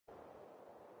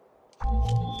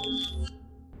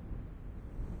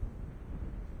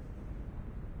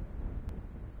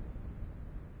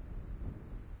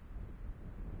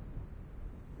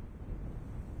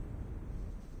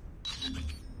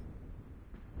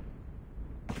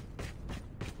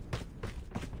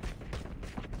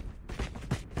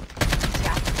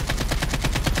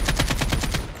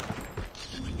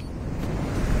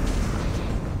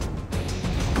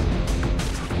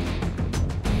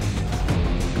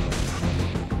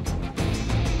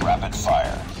Rapid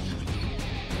fire.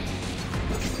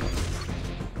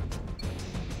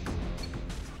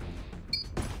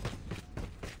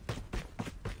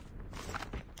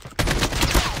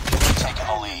 Taking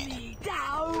the lead.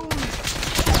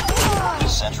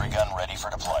 Sentry gun ready for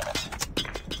deployment.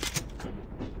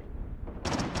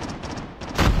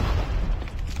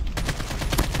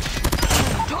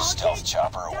 Stealth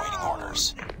chopper awaiting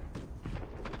orders.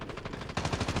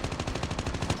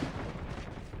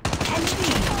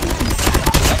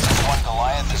 Nexus 1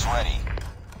 Goliath is ready.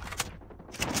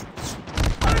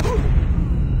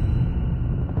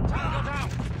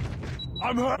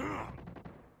 I'm hurt.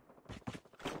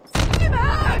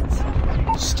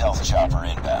 Stealth chopper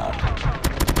inbound.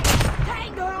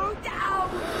 Tango down!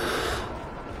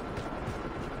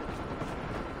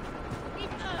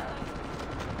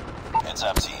 Heads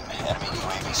up, team. Enemy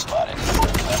UAV spotted.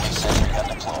 Friendly sentry gun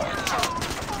deployed.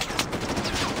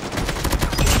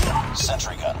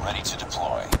 Sentry gun ready to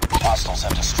deploy. Hostiles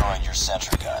have destroyed your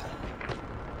sentry gun.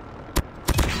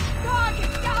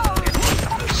 Target down!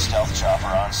 Stealth chopper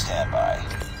on standby.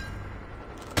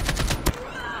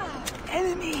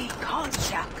 Enemy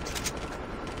contact!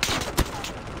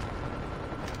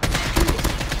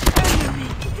 Enemy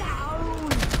down!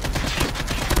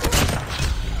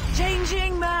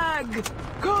 Changing mag!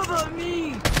 Cover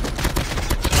me!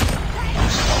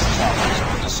 Stealth chopper has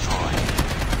been destroyed.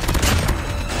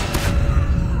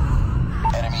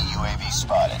 Enemy UAV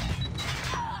spotted.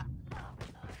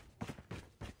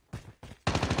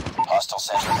 Hostile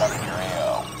sentry gun in your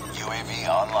AO. UAV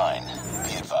online.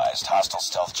 Be advised, hostile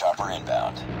stealth chopper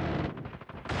inbound.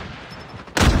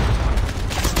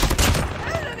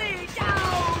 Enemy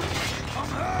down!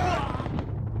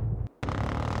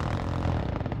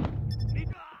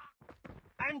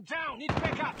 I'm down. Need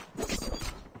backup.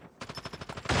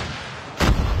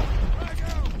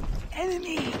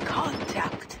 Enemy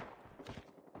contact!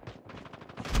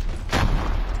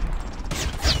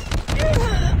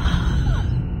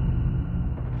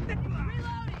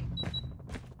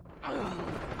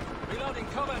 Reloading.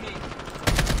 Cover me.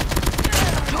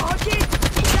 Target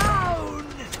down!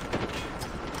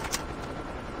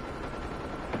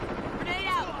 Grenade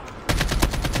out!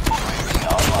 UAV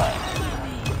online.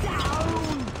 Enemy down!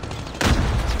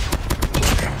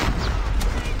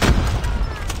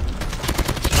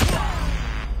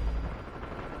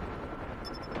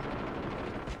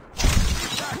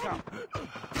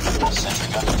 Sentry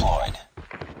gun deployed.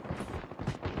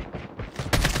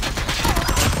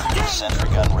 Sentry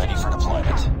gun ready for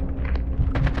deployment.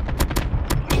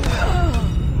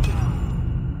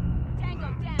 Tango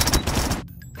down!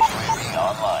 UAV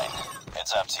online.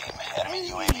 Heads up, team. Enemy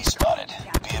UAV spotted.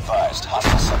 Be advised,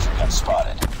 hostile sentry gun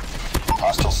spotted.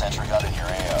 Hostile sentry gun in your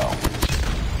AO.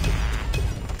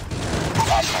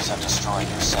 Hostiles have destroyed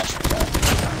your sentry gun.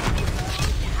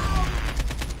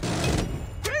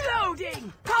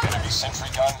 Reloading! Cover! Sentry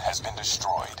gun has been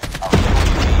destroyed. Our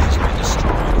UAV has been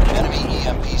destroyed. Enemy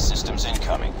EMP systems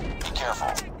incoming. Be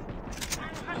careful.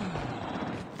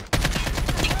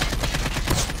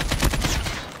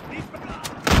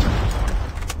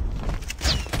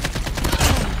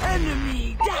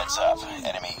 Enemy down! Heads up.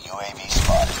 Enemy UAV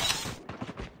spotted.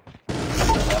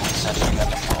 Friendly sentry gun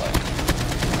deployed.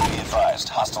 Be advised,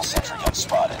 hostile sentry gun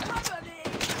spotted. Cover me!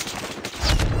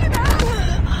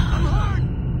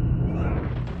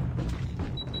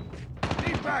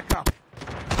 Need backup.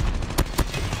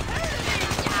 Enemy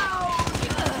down!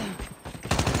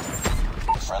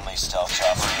 Friendly stealth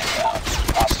chopper inbound.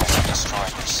 Hostiles have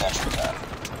destroyed your sentry gun.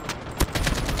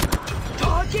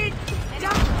 Target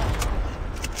down!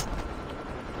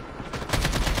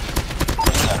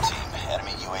 Heads up, team.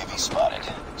 Enemy UAV spotted.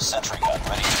 Sentry gun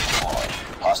ready to deploy.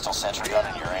 Hostile sentry gun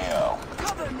in your AO.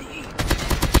 Cover me!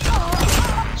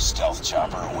 Stealth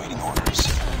chopper awaiting orders.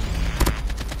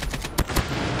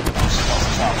 Stealth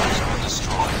chopper has been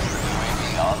destroyed. UAV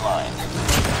online.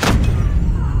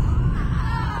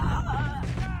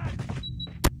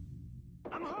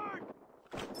 I'm hurt.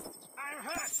 I'm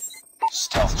hurt.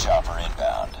 Stealth chopper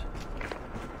inbound.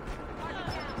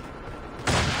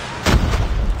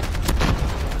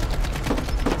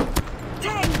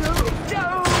 Tango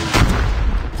down!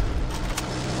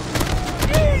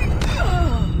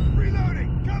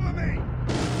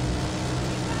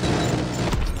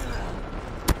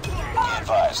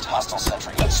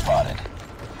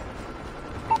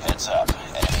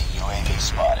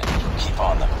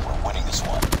 this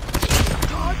one.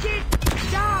 Target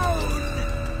down!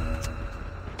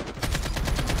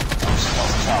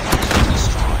 Stealth chopper has been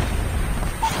destroyed.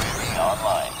 UAV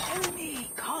online. Enemy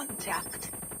contact.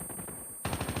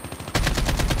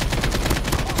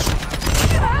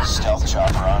 Stealth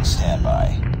chopper on standby.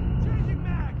 Changing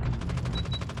mag.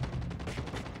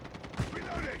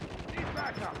 Reloading. Need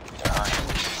backup. They're hurting.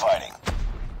 Keep fighting.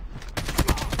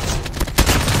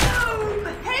 Boom!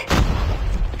 Hit!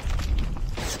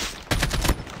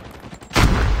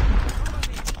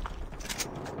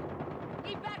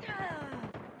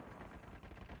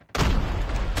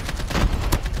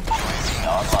 UAV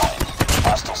online.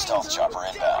 Hostile stealth chopper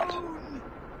inbound.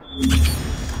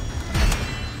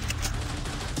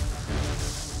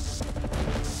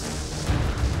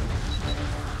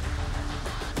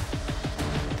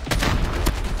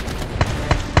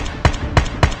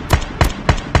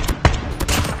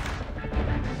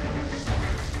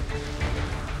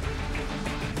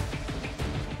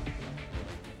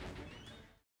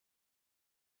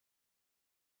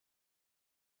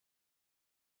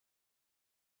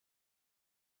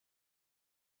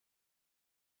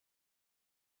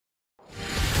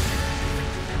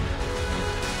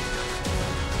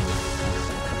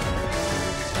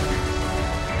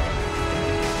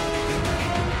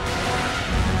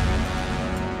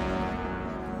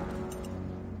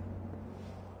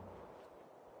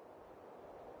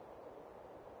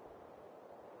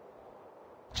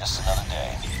 Just another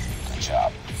day. Good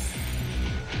job.